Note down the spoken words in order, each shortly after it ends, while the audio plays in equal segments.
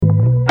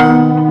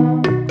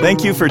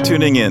Thank you for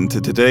tuning in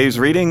to today's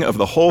reading of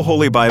the whole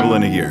Holy Bible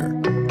in a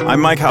year. I'm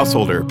Mike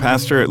Householder,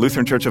 pastor at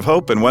Lutheran Church of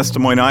Hope in West Des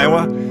Moines,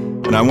 Iowa,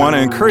 and I want to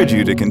encourage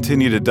you to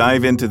continue to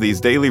dive into these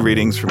daily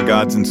readings from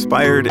God's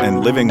inspired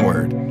and living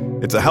Word.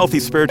 It's a healthy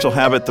spiritual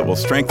habit that will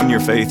strengthen your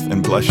faith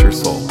and bless your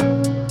soul.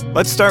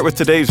 Let's start with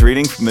today's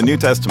reading from the New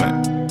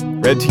Testament,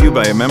 read to you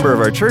by a member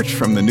of our church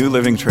from the New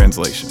Living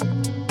Translation.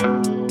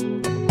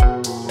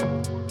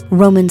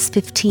 Romans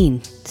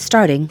 15,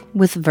 starting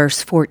with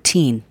verse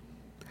 14.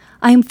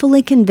 I am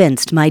fully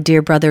convinced, my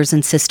dear brothers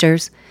and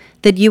sisters,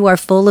 that you are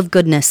full of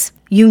goodness.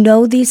 You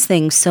know these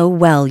things so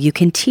well you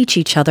can teach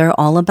each other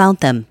all about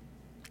them.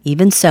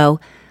 Even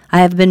so, I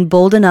have been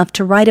bold enough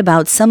to write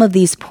about some of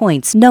these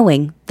points,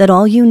 knowing that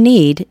all you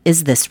need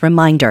is this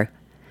reminder.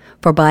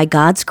 For by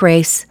God's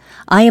grace,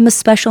 I am a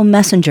special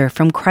messenger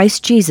from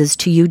Christ Jesus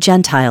to you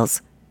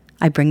Gentiles.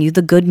 I bring you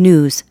the good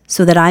news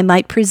so that I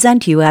might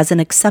present you as an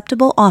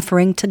acceptable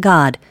offering to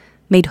God,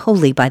 made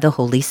holy by the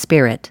Holy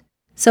Spirit.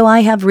 So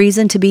I have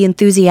reason to be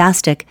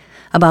enthusiastic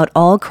about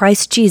all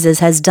Christ Jesus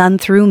has done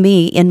through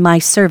me in my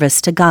service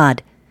to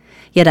God.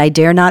 Yet I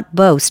dare not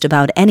boast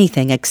about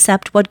anything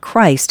except what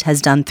Christ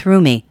has done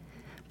through me,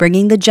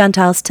 bringing the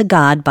Gentiles to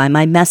God by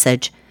my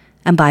message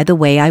and by the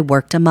way I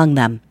worked among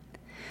them.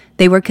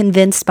 They were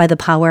convinced by the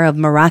power of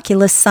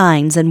miraculous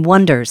signs and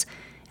wonders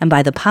and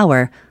by the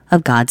power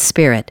of God's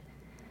Spirit.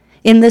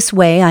 In this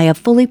way I have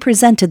fully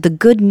presented the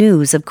good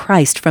news of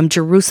Christ from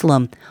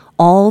Jerusalem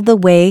all the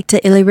way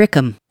to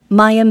Illyricum.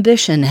 My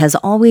ambition has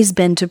always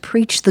been to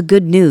preach the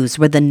good news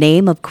where the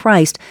name of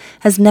Christ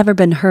has never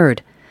been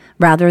heard,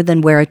 rather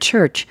than where a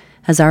church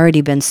has already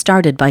been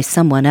started by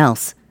someone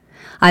else.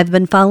 I've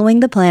been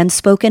following the plan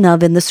spoken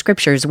of in the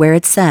Scriptures where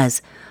it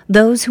says,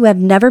 "Those who have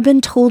never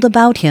been told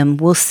about him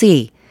will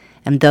see,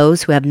 and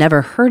those who have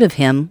never heard of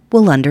him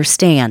will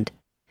understand."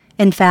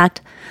 In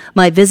fact,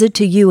 my visit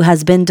to you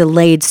has been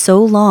delayed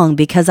so long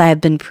because I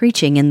have been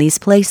preaching in these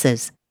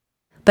places.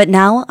 But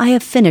now I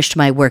have finished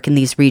my work in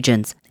these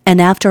regions, and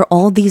after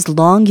all these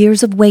long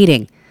years of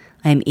waiting,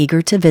 I am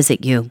eager to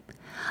visit you.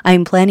 I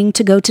am planning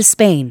to go to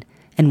Spain,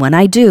 and when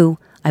I do,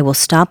 I will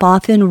stop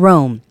off in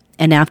Rome,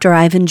 and after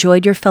I have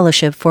enjoyed your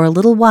fellowship for a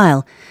little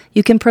while,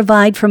 you can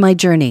provide for my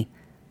journey.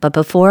 But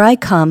before I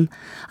come,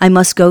 I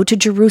must go to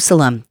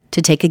Jerusalem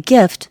to take a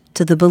gift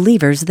to the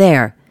believers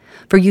there.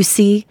 For you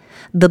see,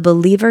 the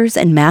believers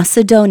in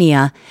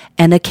Macedonia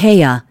and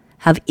Achaia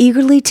have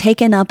eagerly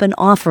taken up an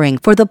offering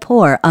for the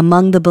poor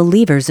among the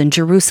believers in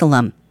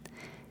Jerusalem.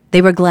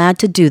 They were glad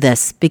to do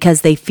this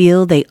because they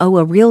feel they owe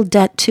a real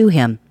debt to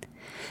him.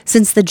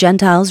 Since the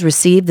Gentiles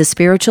receive the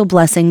spiritual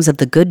blessings of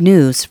the good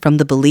news from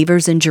the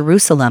believers in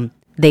Jerusalem,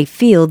 they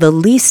feel the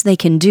least they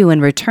can do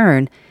in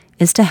return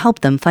is to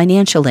help them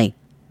financially.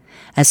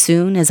 As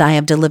soon as I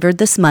have delivered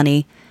this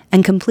money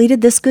and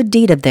completed this good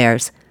deed of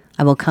theirs,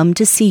 I will come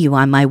to see you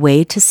on my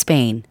way to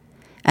Spain.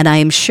 And I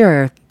am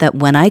sure that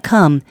when I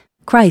come,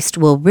 Christ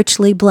will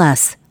richly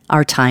bless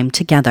our time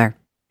together.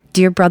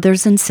 Dear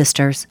brothers and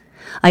sisters,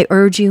 I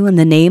urge you in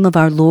the name of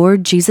our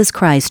Lord Jesus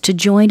Christ to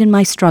join in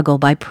my struggle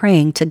by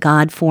praying to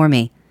God for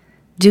me.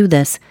 Do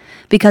this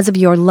because of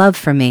your love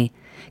for me,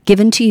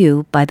 given to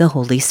you by the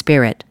Holy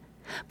Spirit.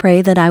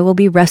 Pray that I will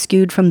be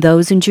rescued from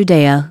those in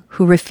Judea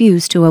who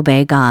refuse to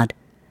obey God.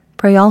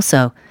 Pray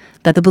also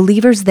that the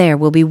believers there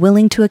will be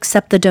willing to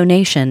accept the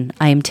donation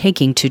I am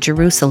taking to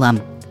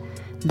Jerusalem.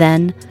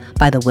 Then,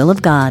 by the will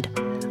of God,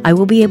 I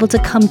will be able to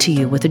come to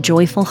you with a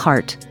joyful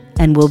heart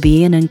and will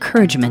be an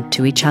encouragement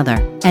to each other.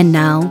 And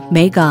now,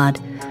 may God,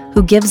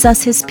 who gives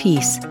us his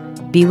peace,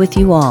 be with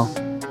you all.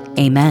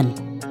 Amen.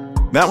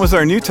 That was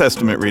our New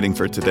Testament reading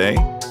for today.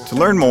 To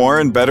learn more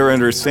and better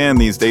understand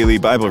these daily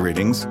Bible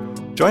readings,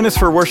 join us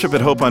for Worship at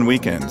Hope on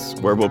weekends,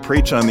 where we'll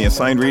preach on the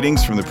assigned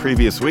readings from the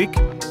previous week,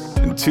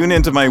 and tune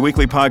into my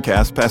weekly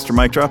podcast, Pastor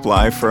Mike Drop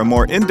Live, for a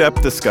more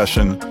in-depth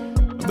discussion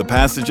of the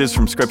passages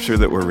from Scripture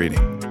that we're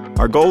reading.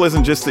 Our goal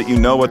isn't just that you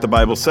know what the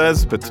Bible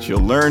says, but that you'll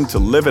learn to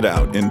live it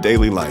out in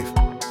daily life.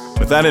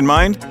 With that in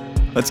mind,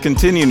 let's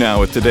continue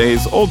now with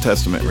today's Old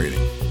Testament reading.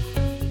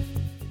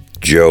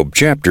 Job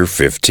chapter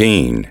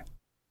 15.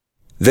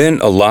 Then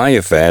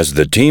Eliphaz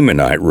the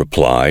Temanite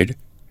replied,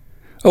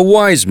 "A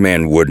wise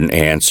man wouldn't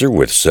answer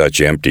with such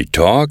empty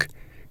talk.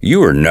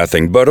 You are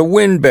nothing but a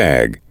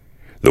windbag.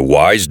 The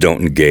wise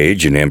don't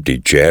engage in empty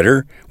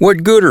chatter.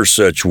 What good are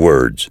such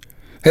words?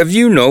 Have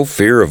you no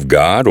fear of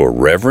God or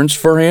reverence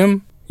for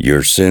him?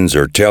 Your sins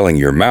are telling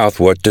your mouth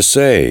what to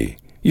say.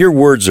 Your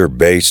words are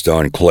based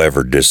on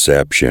clever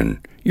deception.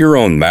 Your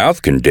own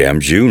mouth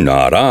condemns you,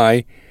 not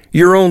I.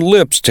 Your own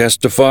lips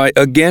testify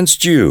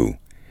against you.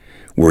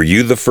 Were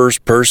you the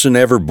first person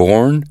ever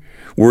born?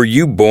 Were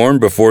you born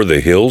before the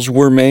hills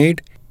were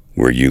made?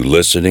 Were you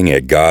listening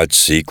at God's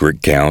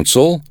secret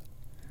counsel?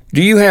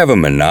 Do you have a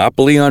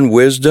monopoly on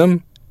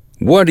wisdom?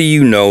 What do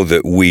you know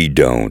that we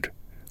don't?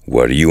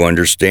 What do you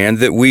understand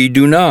that we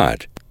do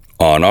not?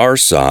 On our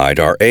side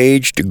are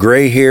aged,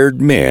 gray-haired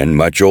men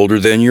much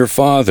older than your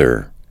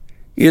father.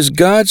 Is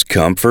God's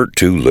comfort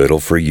too little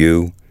for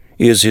you?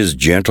 Is his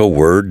gentle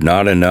word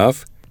not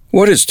enough?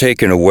 What has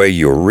taken away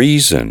your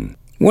reason?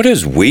 What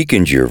has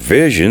weakened your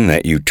vision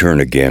that you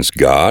turn against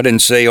God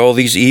and say all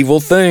these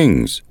evil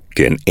things?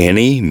 Can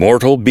any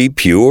mortal be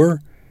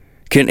pure?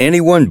 Can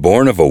anyone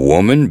born of a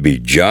woman be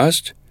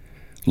just?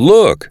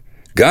 Look,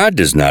 God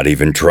does not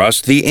even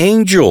trust the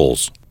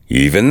angels.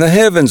 Even the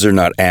heavens are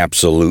not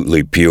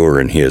absolutely pure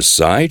in His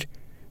sight.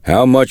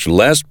 How much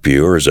less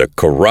pure is a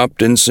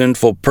corrupt and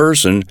sinful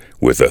person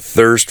with a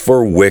thirst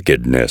for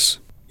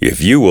wickedness?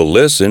 If you will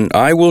listen,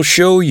 I will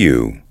show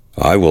you.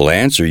 I will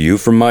answer you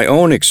from my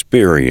own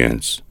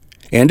experience.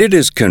 And it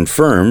is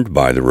confirmed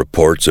by the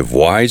reports of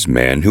wise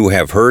men who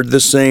have heard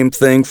the same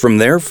thing from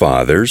their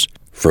fathers,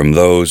 from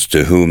those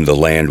to whom the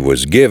land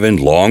was given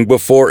long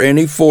before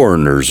any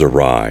foreigners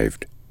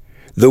arrived.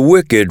 The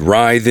wicked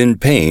writhe in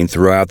pain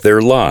throughout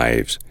their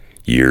lives.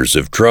 Years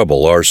of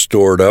trouble are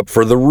stored up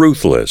for the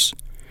ruthless.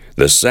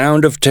 The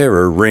sound of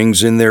terror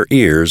rings in their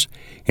ears,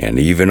 and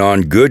even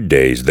on good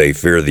days they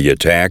fear the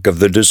attack of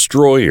the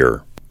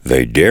destroyer.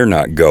 They dare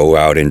not go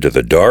out into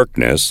the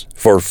darkness,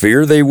 for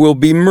fear they will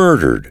be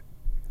murdered.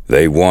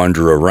 They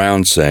wander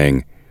around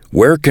saying,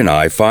 "Where can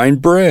I find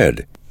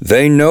bread?"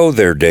 They know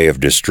their day of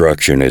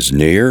destruction is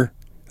near.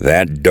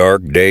 That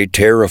dark day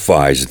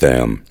terrifies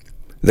them.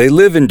 They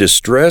live in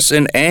distress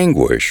and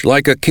anguish,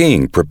 like a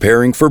king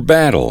preparing for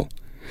battle.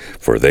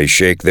 For they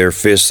shake their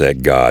fists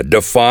at God,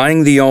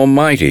 defying the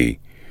Almighty.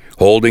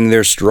 Holding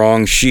their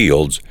strong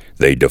shields,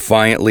 they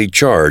defiantly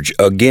charge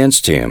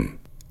against Him.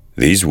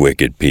 These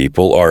wicked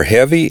people are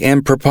heavy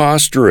and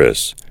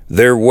preposterous.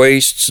 Their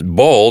waists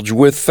bulge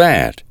with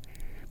fat.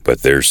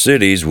 But their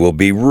cities will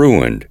be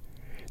ruined.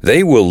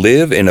 They will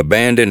live in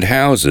abandoned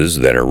houses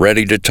that are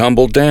ready to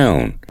tumble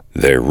down.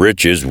 Their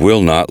riches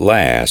will not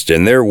last,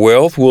 and their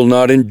wealth will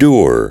not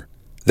endure.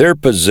 Their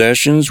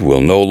possessions will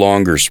no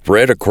longer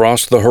spread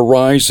across the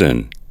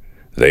horizon.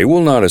 They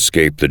will not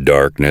escape the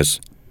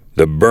darkness.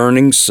 The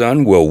burning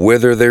sun will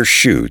wither their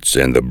shoots,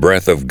 and the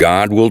breath of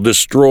God will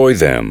destroy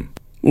them.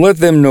 Let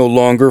them no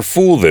longer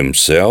fool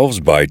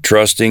themselves by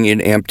trusting in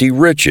empty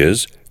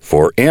riches,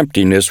 for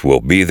emptiness will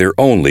be their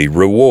only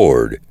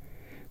reward.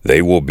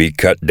 They will be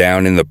cut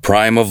down in the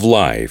prime of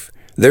life.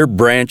 Their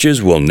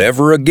branches will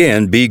never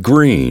again be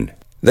green.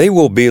 They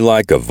will be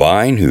like a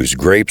vine whose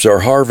grapes are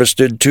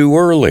harvested too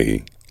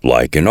early,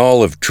 like an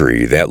olive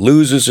tree that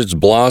loses its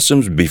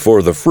blossoms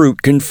before the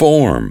fruit can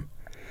form.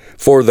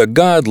 For the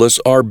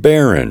godless are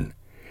barren.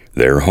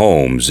 Their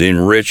homes,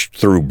 enriched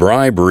through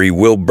bribery,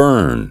 will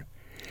burn.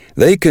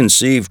 They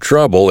conceive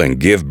trouble and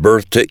give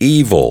birth to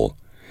evil.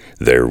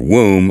 Their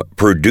womb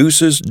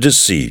produces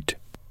deceit.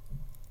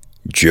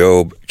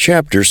 Job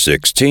chapter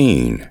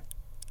 16.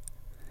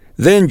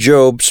 Then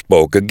Job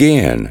spoke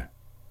again.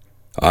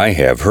 I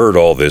have heard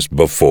all this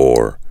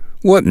before.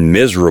 What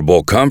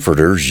miserable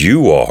comforters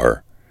you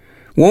are!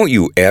 Won't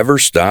you ever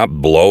stop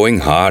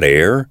blowing hot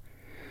air?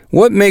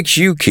 What makes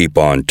you keep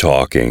on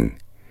talking?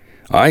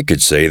 I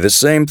could say the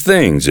same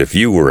things if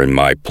you were in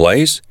my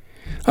place.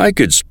 I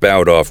could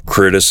spout off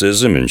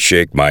criticism and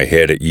shake my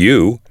head at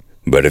you.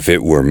 But if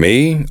it were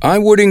me, I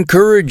would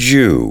encourage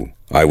you.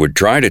 I would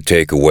try to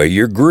take away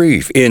your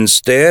grief.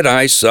 Instead,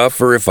 I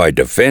suffer if I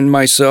defend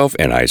myself,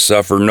 and I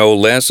suffer no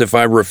less if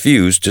I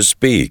refuse to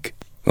speak.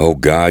 Oh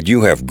God,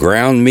 you have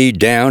ground me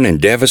down and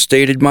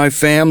devastated my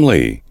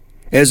family.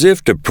 As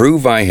if to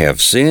prove I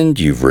have sinned,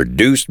 you've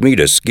reduced me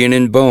to skin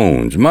and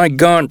bones. My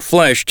gaunt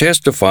flesh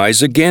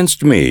testifies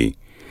against me.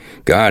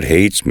 God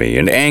hates me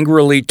and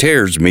angrily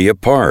tears me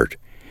apart.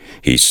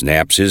 He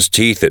snaps his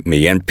teeth at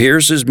me and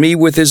pierces me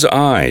with his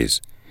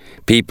eyes.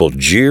 People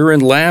jeer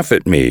and laugh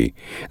at me.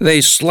 They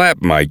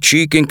slap my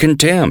cheek in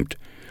contempt.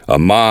 A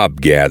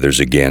mob gathers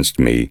against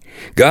me.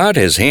 God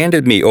has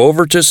handed me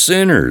over to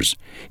sinners.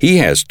 He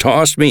has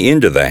tossed me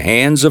into the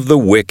hands of the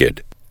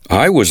wicked.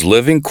 I was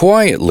living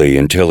quietly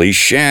until he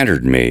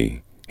shattered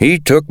me. He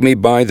took me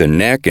by the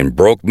neck and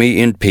broke me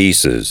in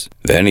pieces.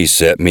 Then he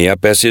set me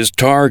up as his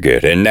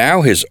target, and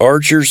now his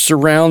archers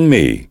surround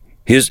me.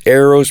 His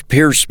arrows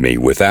pierce me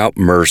without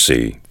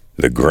mercy.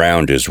 The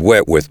ground is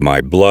wet with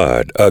my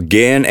blood.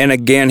 Again and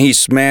again he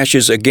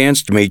smashes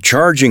against me,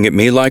 charging at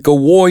me like a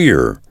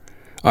warrior.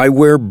 I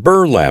wear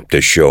burlap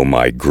to show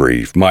my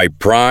grief. My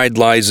pride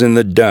lies in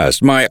the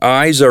dust. My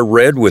eyes are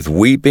red with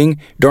weeping.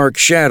 Dark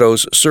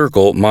shadows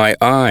circle my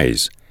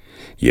eyes.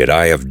 Yet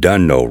I have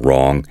done no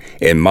wrong,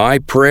 and my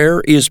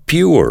prayer is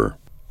pure.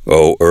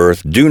 O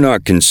earth, do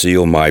not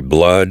conceal my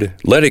blood.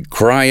 Let it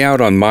cry out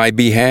on my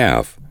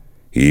behalf.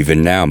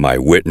 Even now my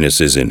witness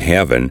is in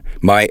heaven.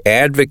 My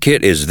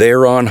advocate is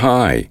there on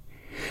high.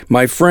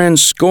 My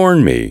friends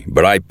scorn me,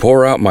 but I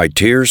pour out my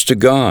tears to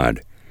God.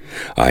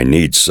 I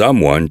need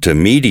someone to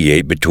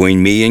mediate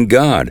between me and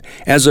God,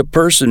 as a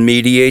person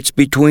mediates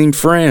between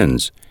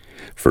friends.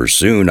 For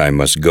soon I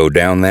must go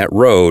down that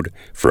road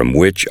from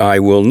which I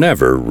will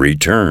never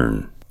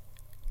return.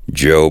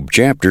 Job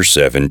chapter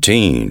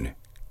 17.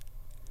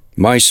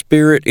 My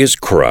spirit is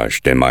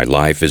crushed, and my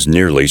life is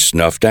nearly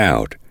snuffed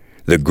out.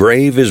 The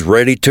grave is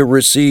ready to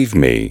receive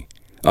me.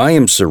 I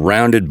am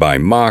surrounded by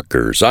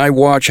mockers. I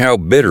watch how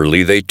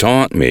bitterly they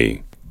taunt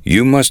me.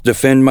 You must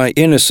defend my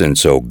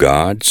innocence, O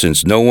God,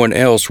 since no one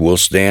else will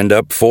stand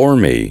up for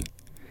me.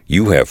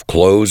 You have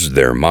closed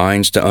their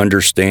minds to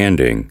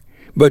understanding,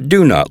 but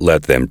do not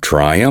let them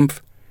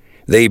triumph.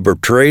 They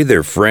betray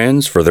their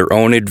friends for their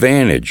own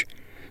advantage,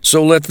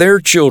 so let their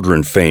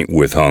children faint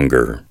with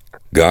hunger.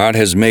 God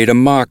has made a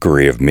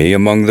mockery of me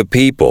among the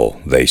people.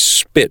 They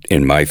spit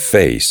in my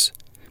face.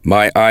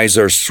 My eyes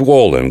are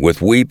swollen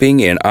with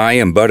weeping, and I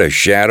am but a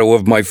shadow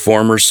of my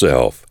former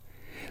self.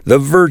 The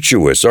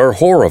virtuous are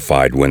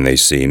horrified when they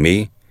see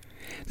me.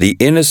 The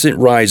innocent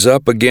rise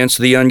up against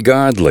the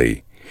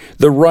ungodly.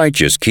 The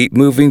righteous keep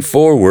moving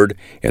forward,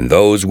 and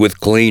those with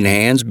clean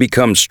hands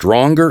become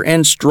stronger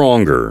and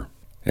stronger.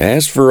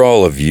 As for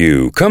all of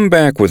you, come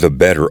back with a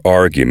better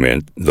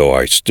argument, though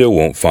I still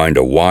won't find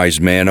a wise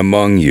man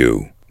among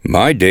you.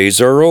 My days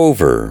are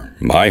over.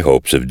 My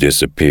hopes have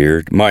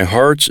disappeared. My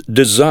heart's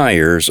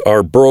desires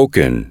are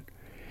broken.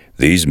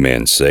 These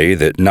men say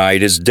that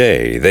night is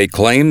day. They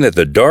claim that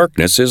the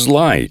darkness is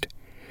light.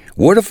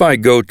 What if I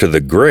go to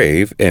the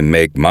grave and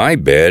make my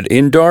bed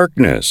in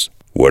darkness?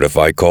 What if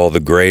I call the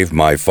grave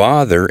my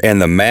father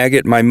and the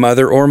maggot my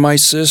mother or my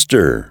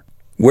sister?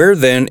 Where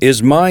then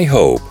is my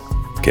hope?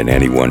 Can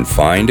anyone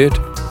find it?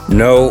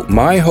 No,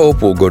 my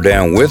hope will go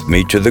down with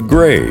me to the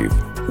grave.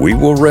 We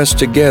will rest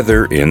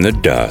together in the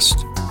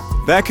dust.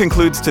 That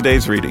concludes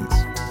today's readings.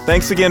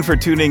 Thanks again for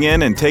tuning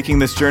in and taking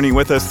this journey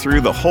with us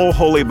through the whole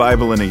Holy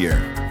Bible in a year.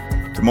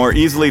 To more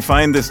easily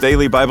find this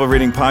daily Bible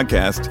reading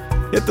podcast,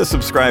 hit the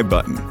subscribe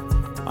button.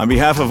 On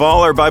behalf of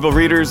all our Bible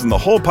readers and the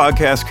whole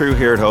podcast crew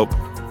here at Hope,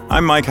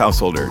 I'm Mike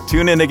Householder.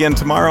 Tune in again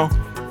tomorrow,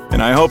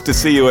 and I hope to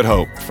see you at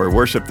Hope for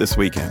worship this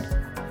weekend.